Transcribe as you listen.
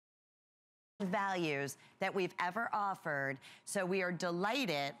values that we've ever offered. So we are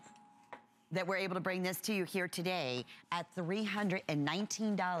delighted that we're able to bring this to you here today at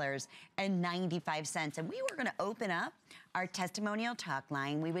 $319.95. And we were gonna open up our testimonial talk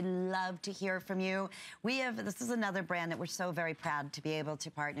line. We would love to hear from you. This is another brand that we're so very proud to be able to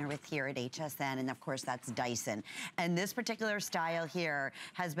partner with here at HSN, and of course that's Dyson. And this particular style here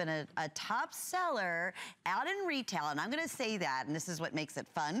has been a top seller out in retail, and I'm gonna say that, and this is what makes it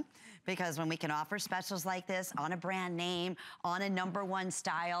fun, because when we can offer specials like this on a brand name, on a #1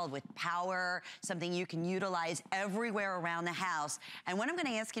 style with power, something you can utilize everywhere around the house. And what I'm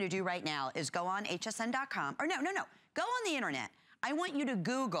gonna ask you to do right now is go on hsn.com, or no, go on the internet. I want you to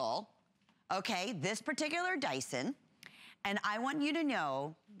Google, okay, this particular Dyson, and I want you to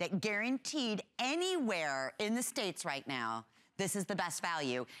know that guaranteed anywhere in the States right now, this is the best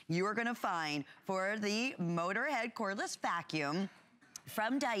value you are gonna find for the Motorhead Cordless Vacuum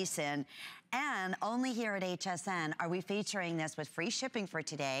from Dyson. And only here at HSN are we featuring this with free shipping for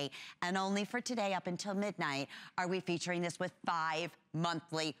today, and only for today up until midnight are we featuring this with 5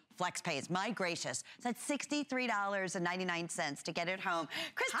 monthly flex pays. My gracious, so that's $63.99 to get it home.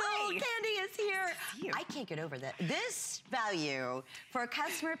 Crystal Candy is here. I can't get over that. This value for a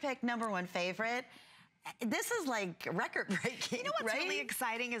customer pick #1 favorite, this is like record breaking. You know what's really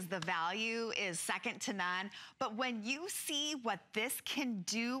exciting is the value is second to none. But when you see what this can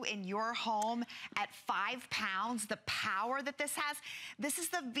do in your home at 5 pounds, the power that this has, this is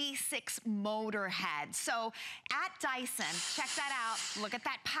the V6 Motorhead. So at Dyson, check that out. Look at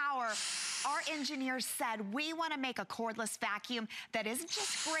that power. Our engineers said we want to make a cordless vacuum that isn't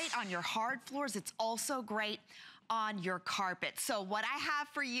just great on your hard floors, it's also great on your carpet. So what I have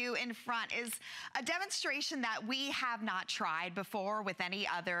for you in front is a demonstration that we have not tried before with any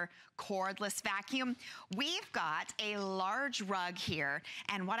other cordless vacuum. We've got a large rug here,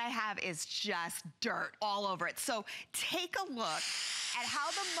 and what I have is just dirt all over it. So take a look at how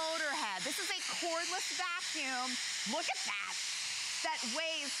the Motorhead, this is a cordless vacuum. Look at that. That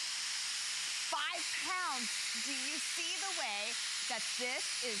weighs 5 pounds. Do you see the way that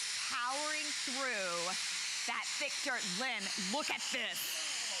this is powering through that thick dirt? Lynn, look at this.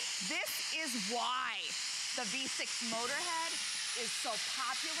 This is why the V6 Motorhead is so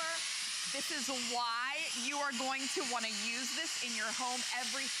popular. This is why you are going to want to use this in your home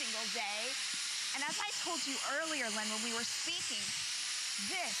every single day. And as I told you earlier, Lynn, when we were speaking,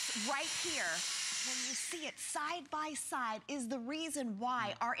 this right here, when you see it side by side, is the reason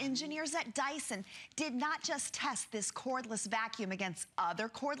why our engineers at Dyson did not just test this cordless vacuum against other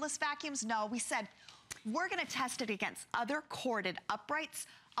cordless vacuums. No, we said, we're gonna test it against other corded uprights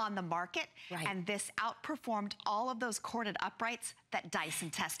on the market, and this outperformed all of those corded uprights that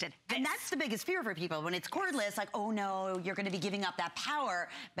Dyson tested. And that's the biggest fear for people. When it's cordless, like, oh no, you're gonna be giving up that power,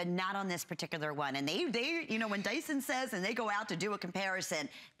 but not on this particular one. And they, you know, when Dyson says, and they go out to do a comparison,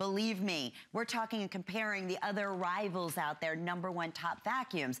 believe me, we're talking and comparing the other rivals out there, #1 top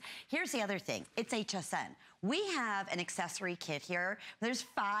vacuums. Here's the other thing, it's HSN. We have an accessory kit here. There's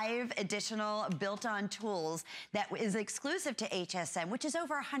 5 additional built-on tools that is exclusive to HSN, which is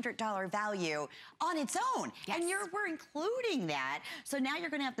over $100 value on its own. And we're including that. So now you're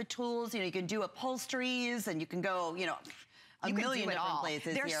gonna have the tools, you know, you can do upholsteries, and you can go, you know, a million different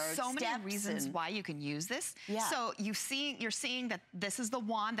places. There's so many reasons why you can use this. So you're seeing that this is the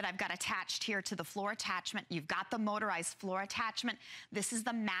wand that I've got attached here to the floor attachment. You've got the motorized floor attachment. This is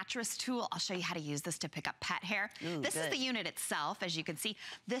the mattress tool. I'll show you how to use this to pick up pet hair. This is the unit itself, as you can see.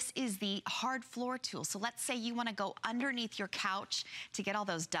 This is the hard floor tool. So let's say you want to go underneath your couch to get all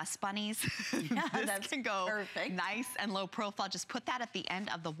those dust bunnies. This can go nice and low profile. Just put that at the end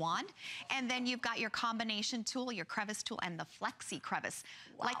of the wand. And then you've got your combination tool, your crevice tool, and the flexi crevice.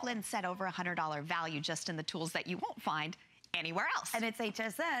 Like Lynn said, over $100 value just in the tools that you won't find anywhere else. And it's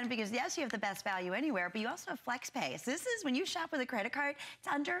HSN because yes, you have the best value anywhere, but you also have flex pay. So this is when you shop with a credit card, it's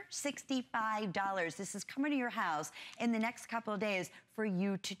under $65. This is coming to your house in the next couple of days for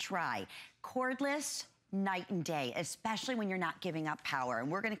you to try. Cordless, night and day, especially when you're not giving up power.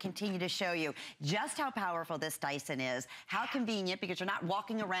 And we're gonna continue to show you just how powerful this Dyson is, how convenient, because you're not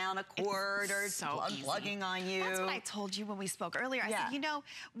walking around a cord or plugging on you. That's what I told you when we spoke earlier. I said, you know,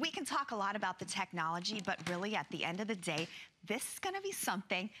 we can talk a lot about the technology, but really at the end of the day, this is gonna be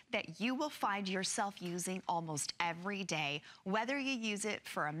something that you will find yourself using almost every day, whether you use it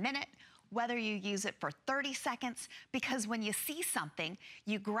for a minute, whether you use it for 30 seconds, because when you see something,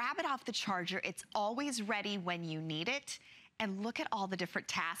 you grab it off the charger, it's always ready when you need it, and look at all the different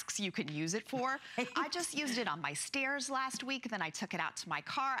tasks you can use it for. I just used it on my stairs last week, then I took it out to my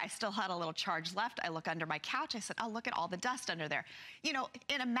car. I still had a little charge left. I look under my couch. I said, oh, look at all the dust under there. You know,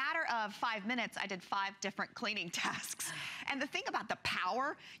 in a matter of 5 minutes, I did 5 different cleaning tasks. And the thing about the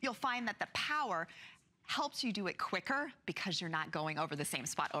power, you'll find that the power helps you do it quicker because you're not going over the same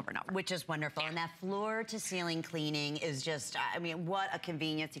spot over and over. Which is wonderful. And that floor to ceiling cleaning is just, I mean, what a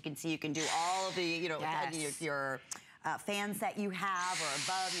convenience. You can see, you can do all of the, you know, your fans that you have or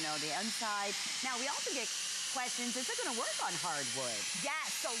above, you know, the inside. Now, we also get questions, is it gonna work on hardwood?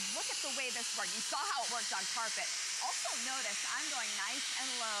 Yes, so look at the way this worked. You saw how it worked on carpet. Also notice I'm going nice and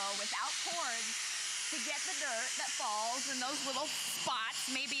low without cords to get the dirt that falls in those little spots.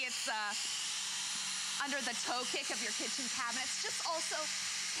 Maybe it's under the toe kick of your kitchen cabinets. Just also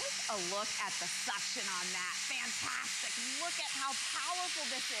take a look at the suction on that. Fantastic. Look at how powerful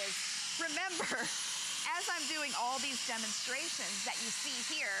this is. Remember, as I'm doing all these demonstrations that you see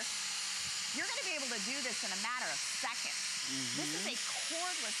here, you're gonna be able to do this in a matter of seconds. This is a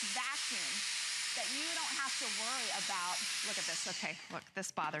cordless vacuum that you don't have to worry about. Look at this, okay, look, this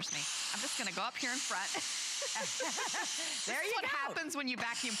bothers me. I'm just gonna go up here in front. There you go. What happens when you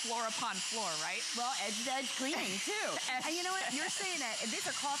vacuum floor upon floor, right? Well, edge-to-edge cleaning too. And you know what, you're saying that, and these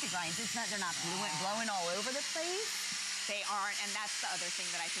are coffee grinds, it's not, they're not blowing all over the place. They aren't, and that's the other thing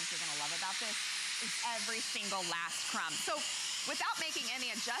that I think you're gonna love about this, is every single last crumb. So without making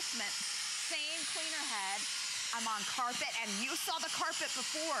any adjustments, same cleaner head, I'm on carpet, and you saw the carpet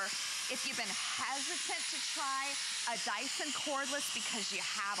before. If you've been hesitant to try a Dyson cordless because you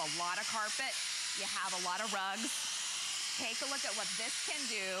have a lot of carpet, you have a lot of rugs, take a look at what this can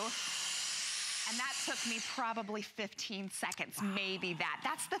do. And that took me probably 15 seconds, maybe that.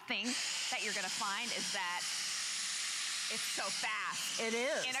 That's the thing that you're gonna find is that it's so fast. It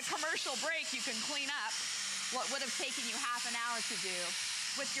is. In a commercial break, you can clean up what would have taken you half an hour to do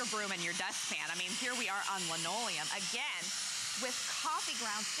with your broom and your dustpan. I mean, here we are on linoleum, again, with coffee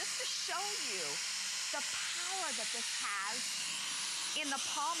grounds, just to show you the power that this has in the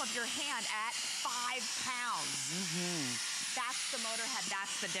palm of your hand at 5 pounds. That's the Motorhead,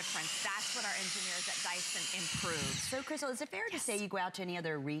 that's the difference. That's what our engineers at Dyson improved. So, Crystal, is it fair to say you go out to any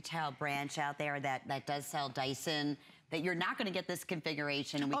other retail branch out there that does sell Dyson, that you're not going to get this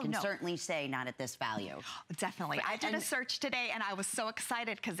configuration, and we can certainly say not at this value? Definitely. I did a search today, and I was so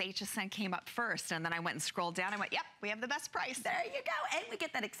excited because HSN came up first, and then I went and scrolled down and went, yep, we have the best price. There you go. And we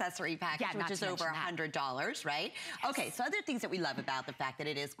get that accessory package, which is over $100, right? Yes. Okay, so other things that we love about the fact that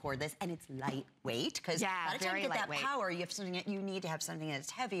it is cordless and it's lightweight, because by the time you get that power, you have something that you need to have something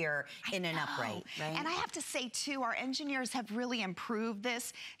that's heavier in an upright, right? And I have to say, too, our engineers have really improved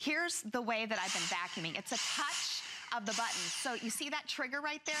this. Here's the way that I've been vacuuming. It's a touch of the button. So you see that trigger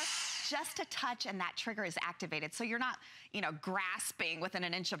right there? Just a touch and that trigger is activated. So you're not, you know, grasping within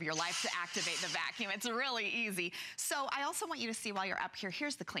an inch of your life to activate the vacuum. It's really easy. So I also want you to see while you're up here,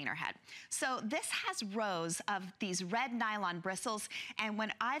 here's the cleaner head. So this has rows of these red nylon bristles. And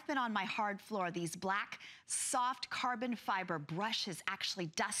when I've been on my hard floor, these black, soft carbon fiber brushes actually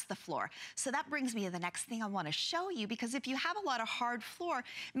dust the floor. So that brings me to the next thing I want to show you, because if you have a lot of hard floor,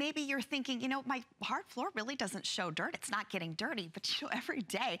 maybe you're thinking, you know, my hard floor really doesn't show dirt. It's not getting dirty, but you know, every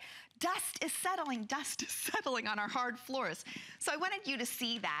day, dust is settling on our hard floors. So I wanted you to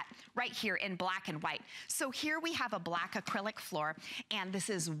see that right here in black and white. So here we have a black acrylic floor, and this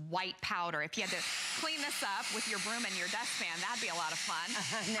is white powder. If you had to clean this up with your broom and your dustpan, that'd be a lot of fun.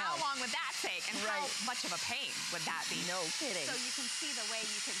 How long would that take? And how much of a pain would that be? No kidding. So you can see the way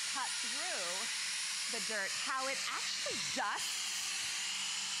you can cut through the dirt, how it actually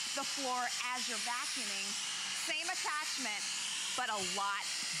dusts the floor as you're vacuuming. Same attachment, but a lot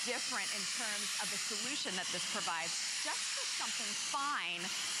different in terms of the solution that this provides, just for something fine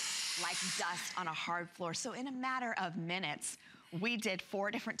like dust on a hard floor. So in a matter of minutes, we did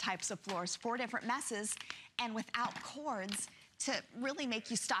 4 different types of floors, 4 different messes, and without cords, to really make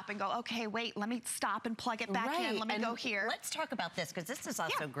you stop and go, okay, wait, let me stop and plug it back in. Let me go here. Let's talk about this, because this is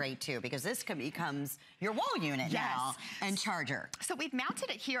also great too, because this becomes your wall unit now and charger. So we've mounted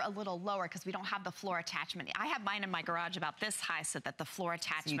it here a little lower because we don't have the floor attachment. I have mine in my garage about this high so that the floor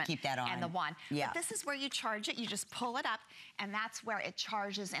attachment you keep that on. And the one. But this is where you charge it. You just pull it up, and that's where it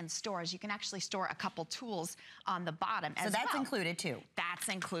charges and stores. You can actually store a couple tools on the bottom as well. So that's included too. That's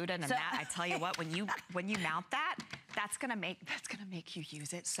included, and that, I tell you what, when you mount that, that's gonna make you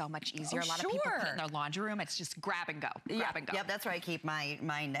use it so much easier. Oh, a lot of people put it in their laundry room. It's just grab and go, grab and go. Yep, that's where I keep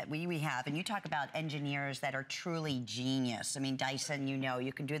mine that we have. And you talk about engineers that are truly genius. I mean, Dyson, you know,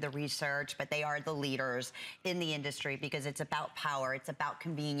 you can do the research, but they are the leaders in the industry because it's about power. It's about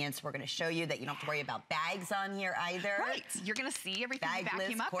convenience. We're going to show you that you don't have to worry about bags on here either. Right. You're going to see everything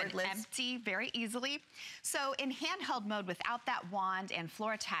vacuum up and empty very easily. So in handheld mode without that wand and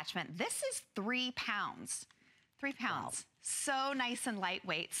floor attachment, this is 3 pounds. 3 pounds. Wow. So nice and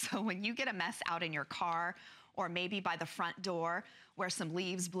lightweight. So when you get a mess out in your car or maybe by the front door where some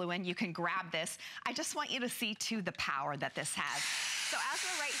leaves blew in, you can grab this. I just want you to see too the power that this has. So as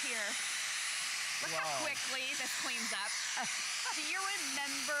we're right here, look how quickly this cleans up. Do you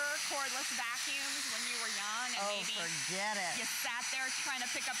remember cordless vacuums when you were young and maybe forget it. You sat there trying to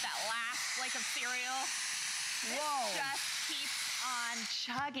pick up that last flake of cereal? This just keeps on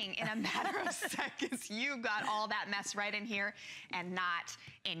chugging in a matter of seconds. You got all that mess right in here and not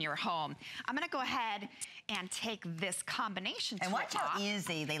in your home. I'm gonna go ahead and take this combination tool and watch how off.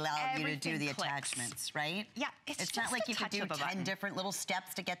 easy they allow you to do the attachments, right? Yeah, it's not like you can do 10 different little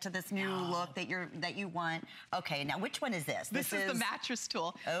steps to get to this new look that you want. Okay, now which one is this? This is the mattress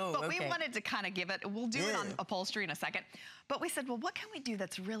tool. Oh, but we wanted to kind of give it, we'll do it on upholstery in a second. But we said, well, what can we do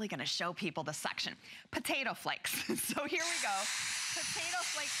that's really gonna show people the suction? Potato flakes. So here we go. Potato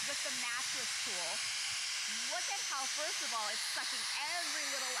flakes with the mattress tool. Look at how, first of all, it's sucking every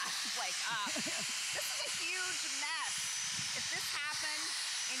little last flake up. This is a huge mess. If this happened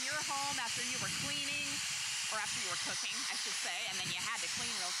in your home after you were cleaning, or after you were cooking, I should say, and then you had to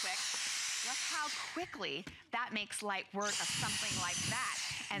clean real quick, look how quickly that makes light work of something like that.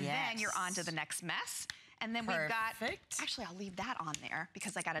 And then you're on to the next mess. And then we've got, actually I'll leave that on there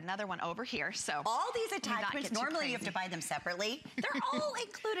because I got another one over here. So all these attachments, normally you have to buy them separately. They're all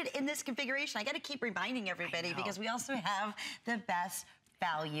included in this configuration. I got to keep reminding everybody because we also have the best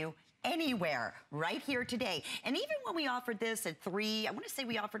value anywhere right here today. And even when we offered this at I want to say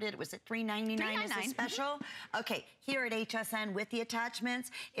we offered it was at $3.99 as a special. Okay, here at HSN with the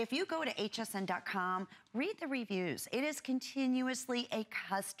attachments, if you go to hsn.com, read the reviews. It is continuously a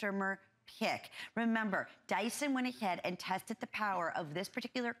customer pick. Remember, Dyson went ahead and tested the power of this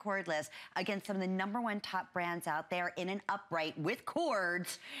particular cordless against some of the #1 top brands out there in an upright with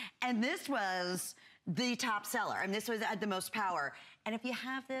cords, and this was the top seller, and this was at the most power. And if you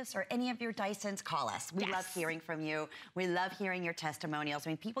have this or any of your Dysons, call us. We love hearing from you. We love hearing your testimonials.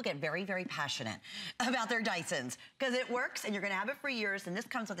 I mean, people get very, very passionate about their Dysons because it works and you're gonna have it for years, and this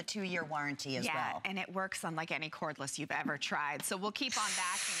comes with a 2-year warranty as well. Yeah, and it works unlike any cordless you've ever tried. So we'll keep on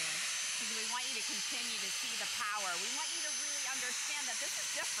vacuuming because we want you to continue to see the power. We want you to really understand that this is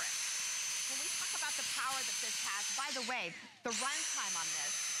different. When we talk about the power that this has, by the way, the runtime on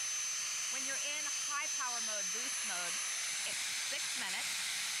this, when you're in high power mode, boost mode, it's 6 minutes.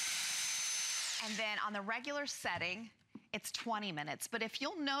 And then on the regular setting, it's 20 minutes. But if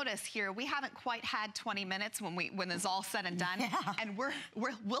you'll notice here, we haven't quite had 20 minutes when it's all said and done. And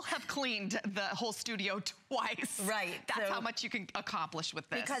we'll have cleaned the whole studio twice. Right. That's how much you can accomplish with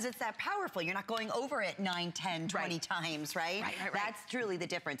this. Because it's that powerful. You're not going over it 9, 10, 20 times, right? Right. That's truly the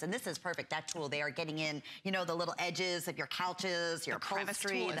difference. And this is perfect. That tool, they are getting in, you know, the little edges of your couches, your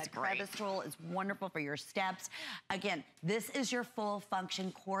upholstery. That crevice tool is wonderful for your steps. Again, this is your full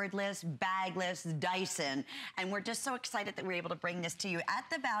function cordless, bagless Dyson. And we're just so excited that we're able to bring this to you at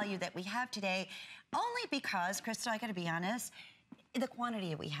the value that we have today, only because, Crystal, I gotta be honest, the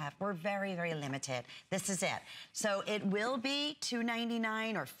quantity we have, we're very, very limited. This is it. So it will be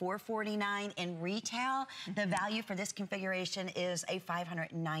 $2.99 or $4.49 in retail. The value for this configuration is a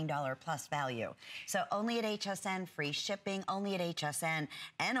 $509 plus value. So only at HSN, free shipping, only at HSN,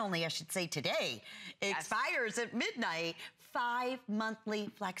 and only, I should say, today. Expires at midnight. 5 monthly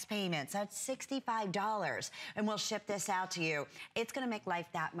flex payments. That's $65, and we'll ship this out to you. It's gonna make life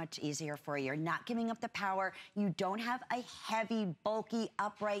that much easier for you. You're not giving up the power. You don't have a heavy, bulky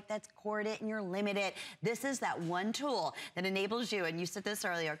upright that's corded and you're limited. This is that one tool that enables you, and you said this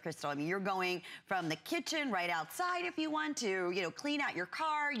earlier, Crystal, I mean, you're going from the kitchen right outside if you want to, you know, clean out your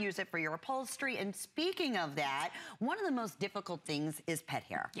car, use it for your upholstery. And speaking of that, one of the most difficult things is pet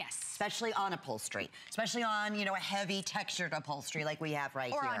hair. Yes. Especially on upholstery, especially on, you know, a heavy textured upholstery like we have right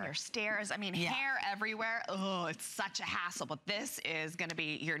here. Or on your stairs. I mean, hair everywhere. Oh, it's such a hassle, but this is gonna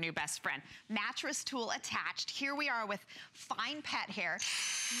be your new best friend. Mattress tool attached. Here we are with fine pet hair.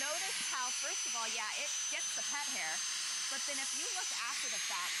 Notice how, first of all, it gets the pet hair, but then if you look after the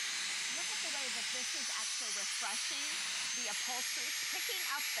fact, look at the way that this is actually refreshing the upholstery, picking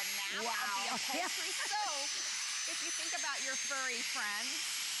up the nap of the upholstery. So, if you think about your furry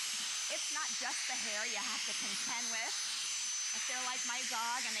friends, it's not just the hair you have to contend with. If they're like my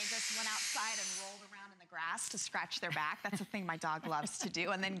dog and they just went outside and rolled around in the grass to scratch their back, that's a thing my dog loves to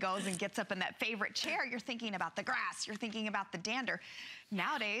do, and then goes and gets up in that favorite chair, you're thinking about the grass, you're thinking about the dander.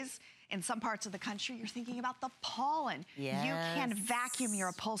 Nowadays, in some parts of the country, you're thinking about the pollen. Yes. You can vacuum your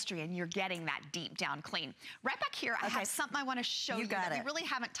upholstery and you're getting that deep down clean. Right back here, I have something I want to show you that we really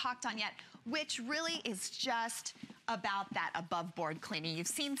haven't talked on yet, which really is just about that above board cleaning. You've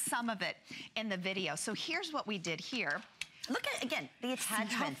seen some of it in the video. So here's what we did here. Look at, again, the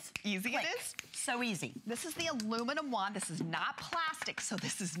attachments. Easy it is. So easy. This is the aluminum wand. This is not plastic, so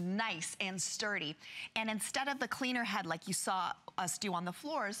this is nice and sturdy. And instead of the cleaner head like you saw us do on the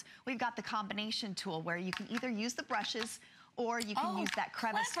floors, we've got the combination tool where you can either use the brushes or you can use that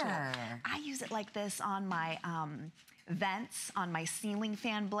crevice tool. I use it like this on my vents, on my ceiling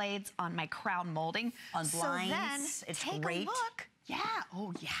fan blades, on my crown molding. On blinds, then it's take great. a look. Yeah,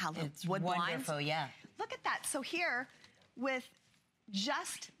 oh yeah, It's wood wonderful, blinds. yeah. Look at that. So here, with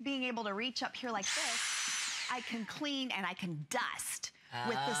just being able to reach up here like this, I can clean and I can dust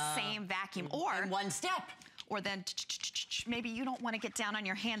with the same vacuum. Or in one step. Or then maybe you don't want to get down on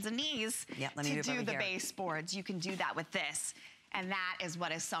your hands and knees to do the baseboards. You can do that with this. And that is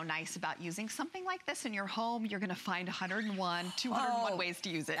what is so nice about using something like this in your home. You're gonna find 201 ways to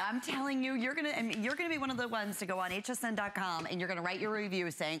use it. I'm telling you, you're gonna be one of the ones to go on hsn.com and you're gonna write your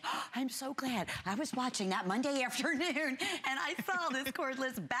review saying, oh, I'm so glad I was watching that Monday afternoon and I saw this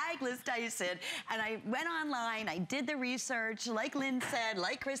cordless, bagless Dyson, and I went online, I did the research, like Lynn said,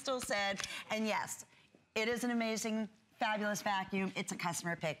 like Crystal said, and yes, it is an amazing, fabulous vacuum. It's a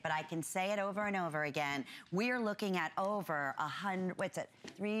customer pick, but I can say it over and over again. We are looking at over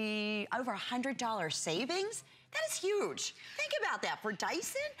 $100 savings. That is huge. Think about that for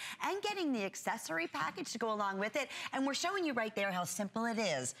Dyson and getting the accessory package to go along with it. And we're showing you right there how simple it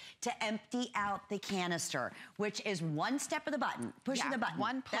is to empty out the canister, which is one step of the button, pushing the button.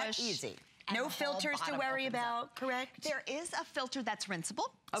 One push. That's easy. No filters to worry about, correct? There is a filter that's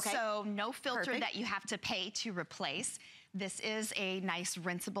rinsable. Okay. So no filter that you have to pay to replace. This is a nice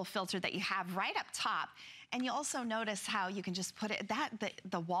rinsable filter that you have right up top. And you also notice how you can just put it,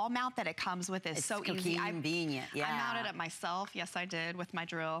 the wall mount that it comes with is so easy. Convenient, yeah. I mounted it myself, yes I did, with my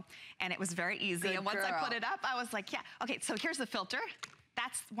drill. And it was very easy. Good and once girl. I put it up, I was like, yeah. Okay, so here's the filter.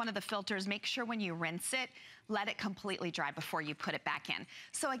 That's one of the filters. Make sure when you rinse it, let it completely dry before you put it back in.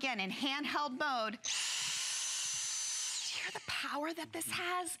 So again, in handheld mode, do you hear the power that this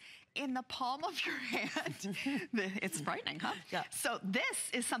has? In the palm of your hand. It's frightening, huh? Yeah. So this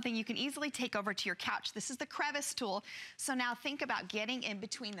is something you can easily take over to your couch. This is the crevice tool. So now think about getting in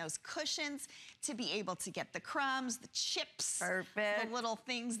between those cushions to be able to get the crumbs, the chips, the little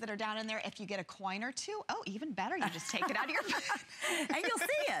things that are down in there. If you get a coin or two, oh, even better, you just take it out of your bag. And you'll see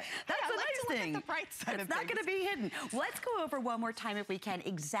it. That's the nice thing. Look at the bright side it's not gonna be hidden. Let's go over one more time if we can,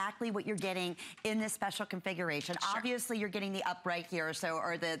 exactly what you're getting in this special configuration. Sure. Obviously, you're getting the upright here,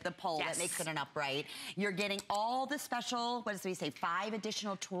 or the pole that makes it an upright. You're getting all the special, what does we say, 5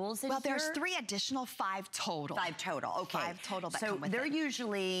 additional tools in here? Well, there's 3 additional, 5 total. 5 total, okay. 5 total that come with it. So they're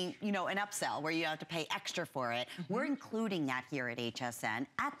usually, you know, an upsell where you have to pay extra for it. We're including that here at HSN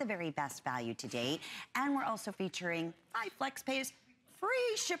at the very best value to date. And we're also featuring 5 flex pays,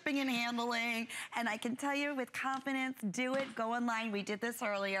 free shipping and handling. And I can tell you with confidence, do it, go online. We did this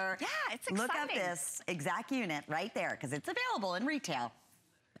earlier. Yeah, it's exciting. Look at this exact unit right there, because it's available in retail.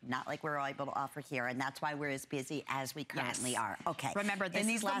 Not like we're able to offer here, and that's why we're as busy as we currently are. Okay. Remember, this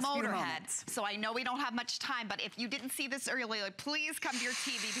is the Motorhead, so I know we don't have much time, but if you didn't see this earlier, please come to your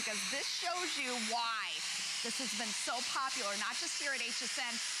TV because this shows you why this has been so popular, not just here at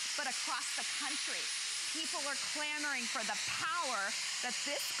HSN, but across the country. People are clamoring for the power that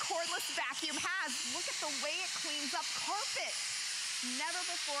this cordless vacuum has. Look at the way it cleans up carpet. Never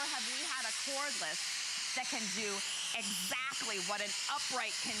before have we had a cordless that can do exactly what an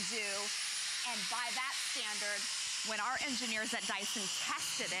upright can do. And by that standard, when our engineers at Dyson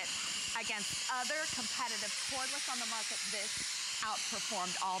tested it against other competitive cordless on the market, this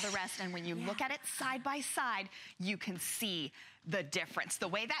outperformed all the rest. And when you look at it side by side, you can see the difference. The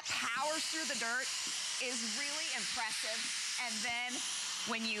way that powers through the dirt is really impressive. And then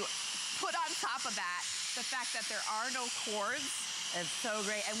when you put on top of that, the fact that there are no cords. It's so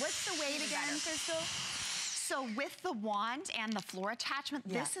great. And what's the weight again, Crystal? So with the wand and the floor attachment,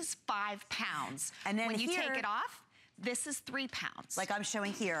 this is 5 pounds. And then when you here, take it off, this is 3 pounds. Like I'm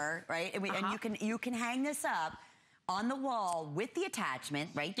showing here, right? And, and you can hang this up on the wall with the attachment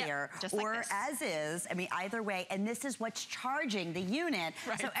right there, just or like this. as is. I mean, either way. And this is what's charging the unit.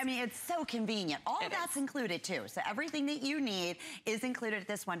 Right. So, I mean, it's so convenient. All that's included too. So everything that you need is included at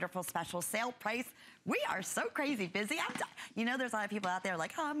this wonderful special sale price. We are so crazy busy. You know, there's a lot of people out there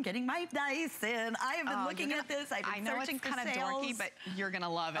like, oh, I'm getting my Dyson. I have been looking at this. I've been searching for sales. I know it's kind of dorky, but you're going to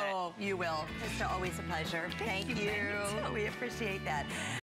love it. Oh, you will. It's always a pleasure. Thank you. We appreciate that.